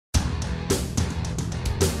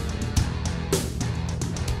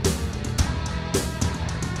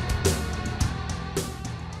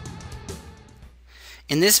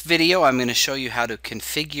In this video, I'm going to show you how to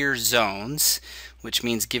configure zones, which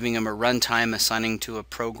means giving them a runtime, assigning to a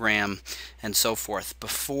program, and so forth.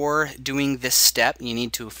 Before doing this step, you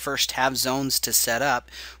need to first have zones to set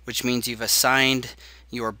up, which means you've assigned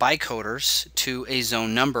your bytecoders to a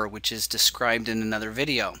zone number, which is described in another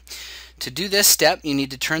video. To do this step, you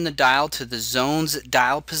need to turn the dial to the zone's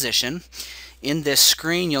dial position. In this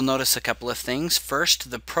screen, you'll notice a couple of things.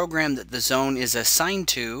 First, the program that the zone is assigned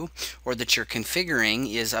to, or that you're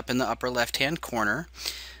configuring, is up in the upper left-hand corner.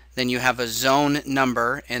 Then you have a zone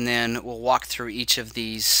number, and then we'll walk through each of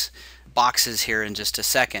these boxes here in just a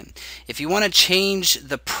second. If you want to change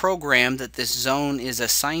the program that this zone is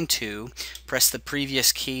assigned to, press the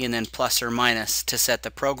previous key and then plus or minus to set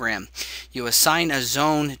the program. You assign a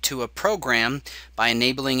zone to a program by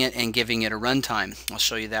enabling it and giving it a runtime. I'll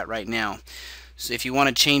show you that right now. So if you want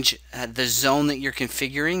to change the zone that you're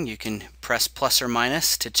configuring, you can press plus or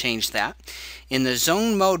minus to change that. In the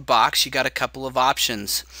zone mode box, you got a couple of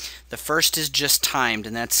options. The first is just timed,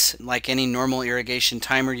 and that's like any normal irrigation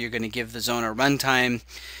timer. You're going to give the zone a runtime.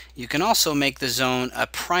 You can also make the zone a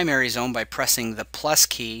primary zone by pressing the plus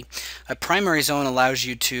key. A primary zone allows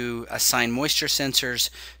you to assign moisture sensors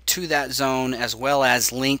to that zone as well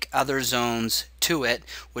as link other zones to it,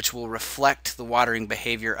 which will reflect the watering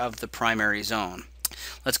behavior of the primary zone.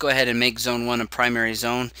 Let's go ahead and make zone 1 a primary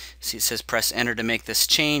zone. See, it says press enter to make this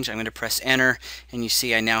change. I'm going to press enter, and you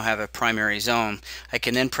see I now have a primary zone. I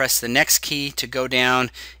can then press the next key to go down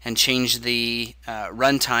and change the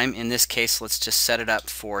runtime. In this case, let's just set it up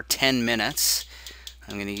for 10 minutes.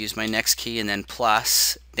 I'm going to use my next key and then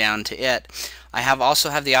plus down to it. I also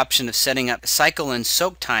have the option of setting up cycle and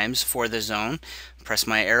soak times for the zone. Press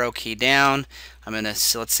my arrow key down. I'm going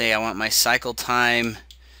to, let's say I want my cycle time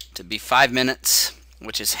to be 5 minutes,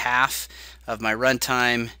 which is half of my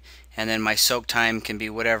runtime, and then my soak time can be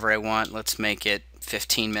whatever I want. Let's make it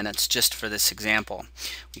 15 minutes just for this example.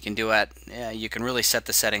 We can do it, you can really set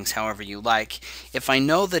the settings however you like. If I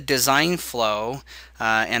know the design flow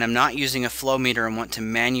and I'm not using a flow meter and want to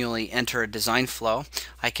manually enter a design flow,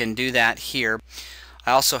 I can do that here.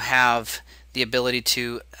 I also have the ability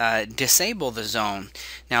to disable the zone.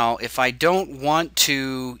 Now, if I don't want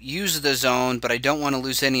to use the zone, but I don't want to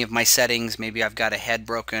lose any of my settings, maybe I've got a head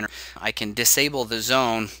broken, I can disable the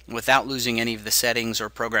zone without losing any of the settings or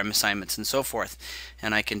program assignments and so forth.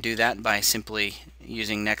 And I can do that by simply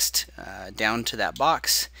using next down to that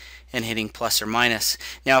box and hitting plus or minus.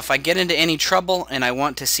 Now, if I get into any trouble and I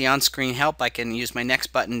want to see on-screen help, I can use my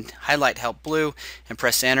next button, highlight help blue, and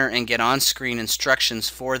press enter and get on-screen instructions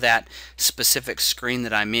for that specific screen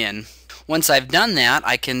that I'm in. Once I've done that,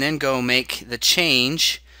 I can then go make the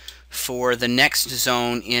change for the next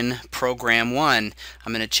zone in program 1.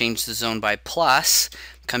 I'm going to change the zone by plus,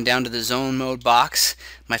 come down to the zone mode box.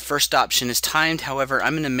 My first option is timed, however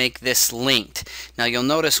I'm going to make this linked. Now you'll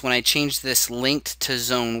notice when I change this linked to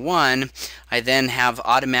zone 1, I then have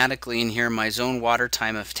automatically in here my zone water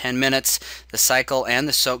time of 10 minutes, the cycle and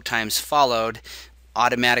the soak times followed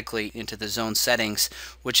automatically into the zone settings,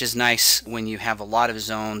 which is nice when you have a lot of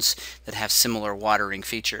zones that have similar watering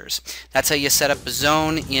features. That's how you set up a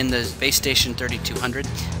zone in the Base Station 3200.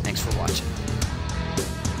 Thanks for watching.